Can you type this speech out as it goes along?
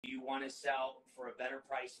Do you want to sell for a better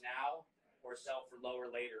price now or sell for lower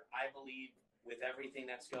later? I believe with everything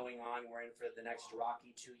that's going on, we're in for the next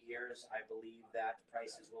rocky 2 years. I believe that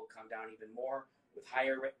prices will come down even more. With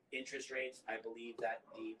higher interest rates, I believe that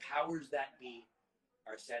the powers that be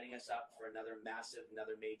are setting us up for another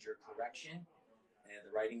major correction. And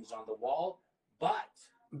the writing's on the wall. But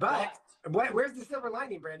where's the silver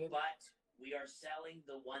lining, Branden? But we are selling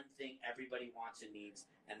the one thing everybody wants and needs,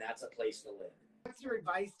 and that's a place to live. What's your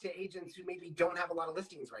advice to agents who maybe don't have a lot of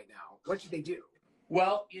listings right now? What should they do?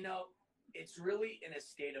 Well, it's really in a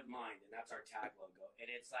state of mind, and that's our tag logo. And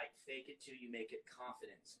it's like fake it till you make it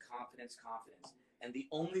confidence, confidence, confidence. And the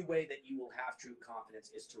only way that you will have true confidence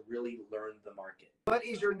is to really learn the market. What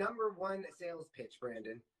is your number one sales pitch,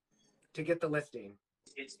 Branden, to get the listing?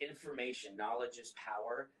 It's information. Knowledge is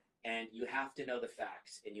power. And you have to know the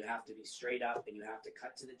facts, and you have to be straight up, and you have to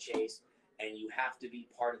cut to the chase, and you have to be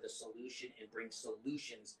part of the solution and bring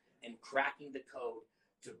solutions and cracking the code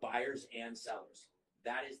to buyers and sellers.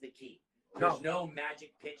 That is the key. There's no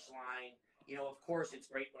magic pitch line. Of course, it's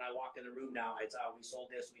great when I walk in the room now. It's, we sold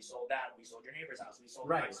this, we sold that, we sold your neighbor's house, we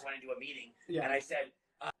sold I just went into a meeting, and I said,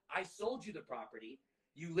 I sold you the property,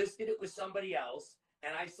 you listed it with somebody else,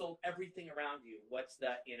 and I sold everything around you. What's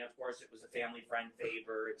that? And of course, it was a family friend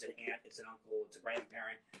favor. It's an aunt, it's an uncle, it's a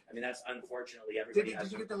grandparent. I mean, that's unfortunately everybody has.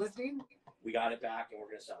 Did you get the listing? We got it back, and we're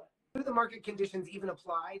going to sell it. Do the market conditions even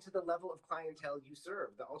apply to the level of clientele you serve,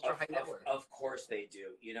 the ultra high net worth? Of course they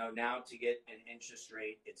do. Now to get an interest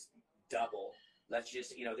rate, it's double. Let's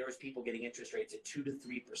just, there was people getting interest rates at 2 to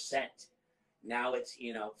 3%. Now it's,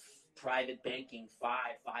 private banking, 5.5%,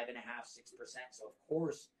 6%. So of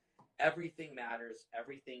course, everything matters,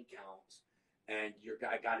 everything counts, and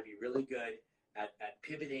I got to be really good at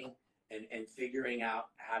pivoting and figuring out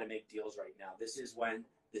how to make deals right now. This is when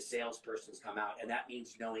the salespersons come out, and that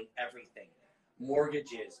means knowing everything.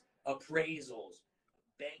 Mortgages, appraisals,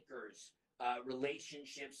 bankers,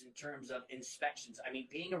 relationships in terms of inspections. I mean,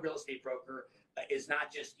 being a real estate broker is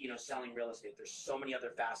not just, selling real estate. There's so many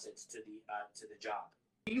other facets to the job.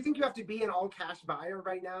 Do you think you have to be an all-cash buyer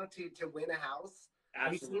right now to win a house?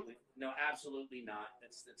 Absolutely. No, absolutely not.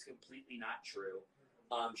 That's completely not true.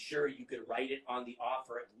 Sure, you could write it on the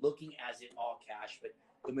offer looking as it all cash, but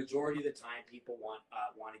the majority of the time people want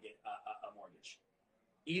to get a mortgage.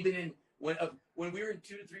 Even when we were in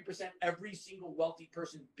 2 to 3%, every single wealthy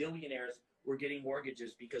person, billionaires, were getting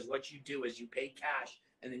mortgages because what you do is you pay cash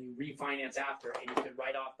and then you refinance after, and you can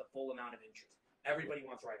write off the full amount of interest. Everybody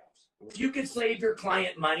wants write-offs. If you could save your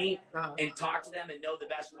client money and talk to them and know the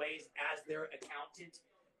best ways as their accountant,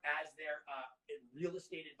 as their real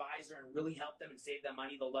estate advisor, and really help them and save them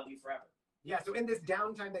money, they'll love you forever. Yeah, so in this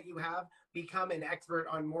downtime that you have, become an expert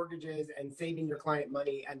on mortgages and saving your client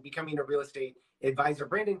money and becoming a real estate advisor.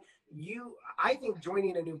 Branden, I think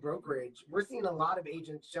joining a new brokerage, we're seeing a lot of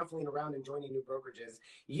agents shuffling around and joining new brokerages.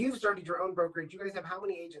 You've started your own brokerage. You guys have how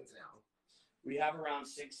many agents now? We have around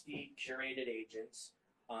 60 curated agents.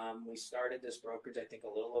 We started this brokerage, I think, a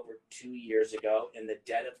little over 2 years ago in the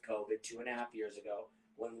dead of COVID, 2.5 years ago,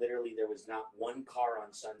 when literally there was not one car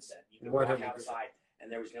on Sunset. You could walk outside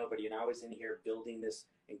and there was nobody. And I was in here building this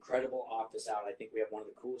incredible office out. I think we have one of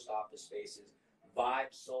the coolest office spaces.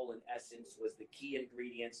 Vibe, soul, and essence was the key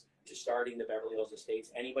ingredients to starting the Beverly Hills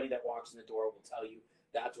Estates. Anybody that walks in the door will tell you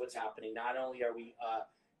that's what's happening. Not only are we,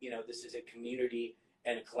 this is a community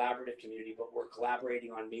and a collaborative community, but we're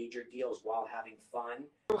collaborating on major deals while having fun.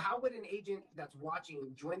 So how would an agent that's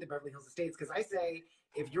watching join the Beverly Hills Estates? Because I say,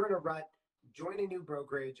 if you're in a rut, join a new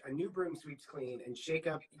brokerage, a new broom sweeps clean, and shake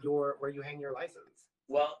up where you hang your license.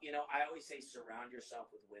 Well, I always say surround yourself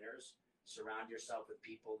with winners. Surround yourself with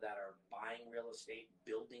people that are buying real estate,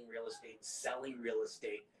 building real estate, selling real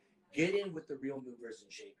estate. Get in with the real movers and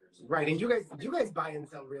shakers. Right, and you guys buy and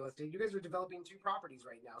sell real estate. You guys are developing 2 properties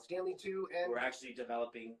right now, Stanley 2 and... We're actually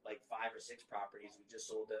developing like 5 or 6 properties. We just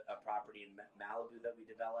sold a property in Malibu that we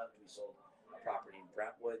developed. We sold a property in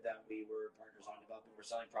Brentwood that we were partners on developing. We're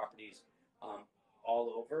selling properties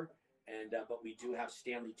all over, and but we do have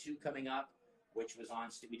Stanley 2 coming up, which was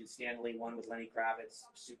we did Stanley 1 with Lenny Kravitz.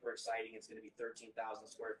 Super exciting. It's going to be 13,000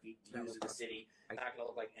 square feet, views of the city. Not going to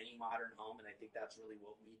look like any modern home, and I think that's really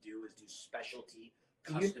what we do, is do specialty,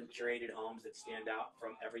 custom curated homes that stand out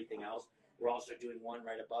from everything else. We're also doing one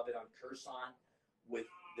right above it on Curson with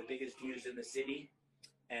the biggest views in the city,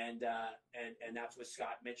 and that's with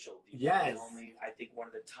Scott Mitchell. Only, I think, one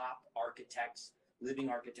of the top architects, living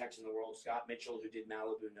architects in the world, Scott Mitchell, who did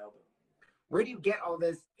Malibu Nobu. Where do you get all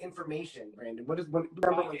this information, Branden?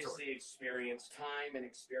 Obviously, experience, time and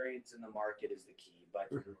experience in the market is the key.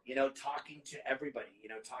 But, talking to everybody,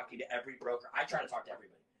 talking to every broker. I try to talk to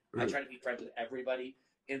everybody. I try to be friends with everybody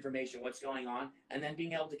information, what's going on, and then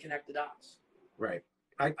being able to connect the dots. Right.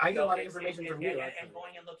 I get a lot of information from you. And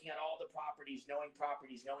going and looking at all the properties, knowing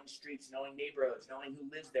streets, knowing neighborhoods, knowing who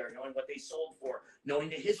lives there, knowing what they sold for, knowing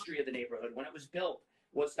the history of the neighborhood, when it was built,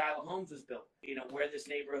 what style of homes was built, where this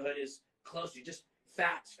neighborhood is close to. Just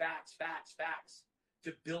facts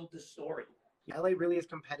to build the story. LA really is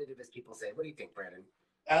competitive, as people say. What do you think, Branden?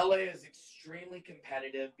 LA is extremely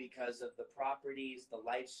competitive because of the properties, the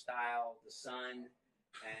lifestyle, the sun.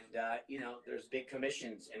 And, there's big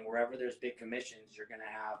commissions, and wherever there's big commissions, you're going to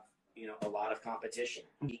have, a lot of competition.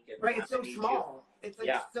 Right. It's so small. It's like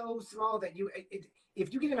so small that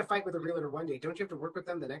if you get in a fight with a realtor one day, don't you have to work with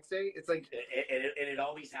them the next day? It's like, it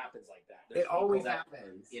always happens like that. There's it always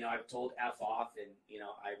happens. I've told F off, and,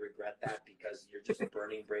 I regret that because you're just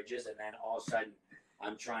burning bridges. And then all of a sudden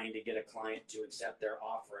I'm trying to get a client to accept their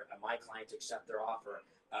offer, my client to accept their offer,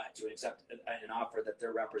 to accept an offer that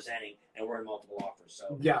they're representing, and we're in multiple offers.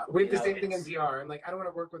 So yeah, we have the same thing in PR. I'm like, I don't want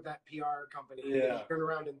to work with that PR company. Yeah. Turn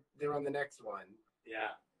around and they're on the next one.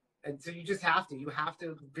 Yeah. And so you just have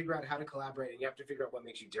to figure out how to collaborate, and you have to figure out what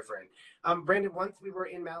makes you different. Branden, once we were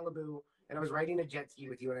in Malibu and I was riding a jet ski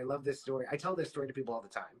with you, and I love this story. I tell this story to people all the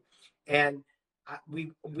time. And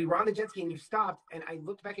we were on the jet ski and you stopped, and I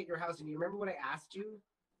looked back at your house, and you remember what I asked you?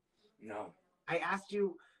 No. I asked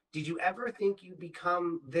you, did you ever think you'd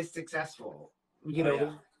become this successful?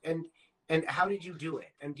 And how did you do it?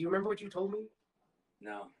 And do you remember what you told me?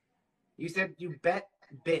 No. You said you bet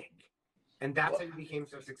big. And that's how you became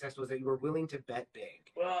so successful, is that you were willing to bet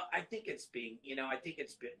big. Well, I think it's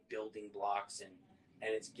building blocks, and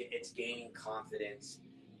it's gaining confidence,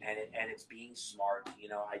 and it's being smart.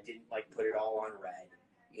 I didn't put it all on red.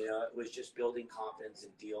 It was just building confidence in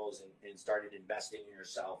deals, and started investing in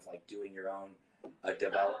yourself, like doing your own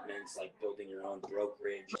developments, like building your own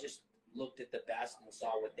brokerage. Just looked at the best and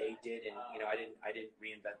saw what they did, and I didn't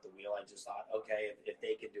reinvent the wheel. I just thought, okay, if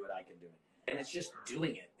they can do it, I can do it. And it's just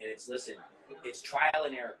doing it. And it's trial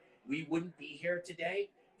and error. We wouldn't be here today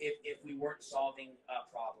if we weren't solving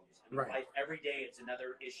problems. I mean, right. Life, every day it's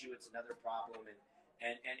another issue, it's another problem,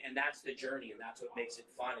 and that's the journey, and that's what makes it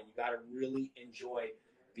fun. And you got to really enjoy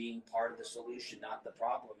being part of the solution, not the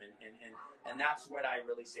problem. And that's what I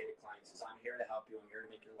really say to clients is, I'm here to help you. I'm here to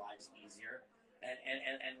make your lives easier.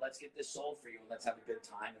 And let's get this sold for you, and let's have a good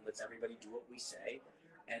time, and let's everybody do what we say,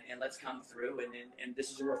 and let's come through. And this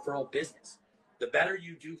is a referral business. The better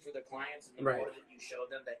you do for the clients, and the right. more that you show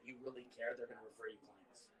them that you really care, they're going to refer you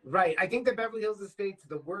clients. Right. I think the Beverly Hills Estates,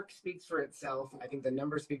 the work speaks for itself. I think the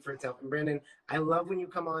numbers speak for itself. And Branden, I love when you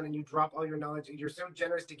come on and you drop all your knowledge. You're so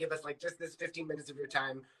generous to give us just this 15 minutes of your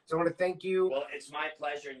time. So I want to thank you. Well, it's my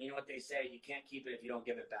pleasure. And you know what they say, you can't keep it if you don't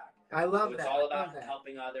give it back. I love that. It's all about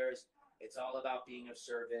helping others. It's all about being of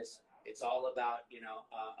service. It's all about,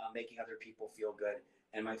 making other people feel good.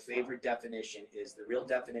 And my favorite definition is, the real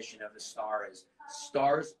definition of a star is,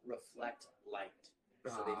 stars reflect light.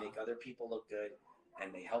 So they make other people look good,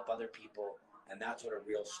 and they help other people. And that's what a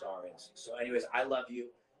real star is. So anyways, I love you.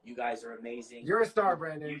 You guys are amazing. You're a star,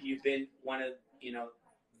 Branden. You've been one of,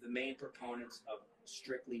 the main proponents of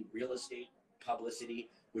strictly real estate publicity,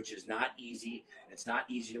 which is not easy. It's not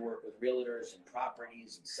easy to work with realtors and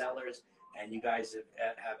properties and sellers. And you guys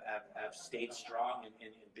have stayed strong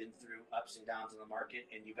and been through ups and downs in the market.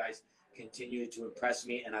 And you guys continue to impress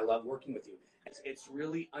me. And I love working with you. It's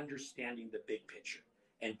really understanding the big picture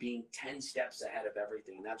and being 10 steps ahead of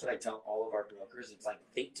everything. And that's what I tell all of our brokers. It's like,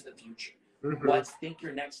 think to the future. Mm-hmm. Think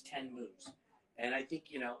your next 10 moves. And I think,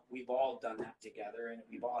 we've all done that together, and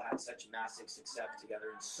we've all had such massive success together,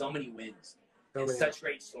 and so many wins, and such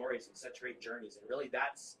great stories, and such great journeys. And really,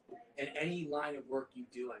 that's in any line of work you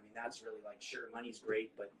do. I mean, that's really sure, money's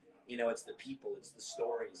great, but it's the people, it's the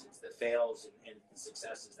stories, it's the fails and the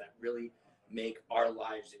successes that really make our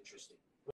lives interesting.